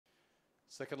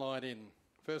Second line in.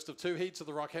 First of two heats of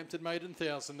the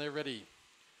Rockhampton-181020. They're ready.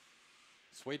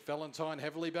 Sweet Valentine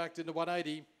heavily backed into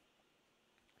 180.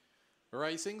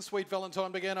 Racing, Sweet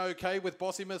Valentine began okay with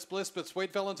Bossy Miss Bliss, but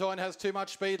Sweet Valentine has too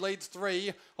much speed, leads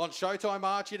 3. On Showtime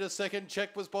Archie to second,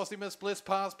 check was Bossy Miss Bliss,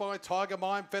 passed by Tiger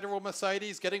Mime, Federal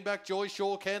Mercedes, getting back Joy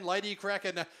Shaw Ken, Lady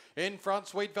Kraken in front,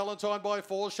 Sweet Valentine by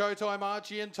 4, Showtime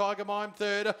Archie and Tiger Mime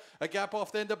third. A gap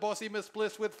off then to Bossy Miss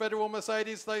Bliss with Federal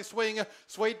Mercedes, they swing.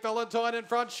 Sweet Valentine in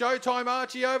front, Showtime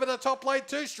Archie over the top late,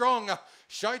 too strong.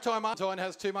 Showtime Valentine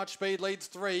has too much speed, leads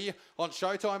 3. On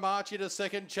Showtime Archie to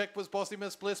second, check was Bossy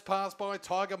Miss Bliss, passed by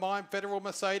Tiger Mime, Federal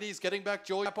Mercedes, getting back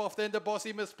Joy. Up off then to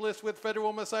Bossy Miss Bliss with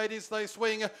Federal Mercedes, they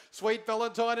swing. Sweet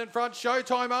Valentine in front,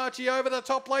 Showtime Archie over the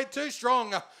top late, too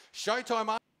strong. Showtime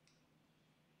Archie.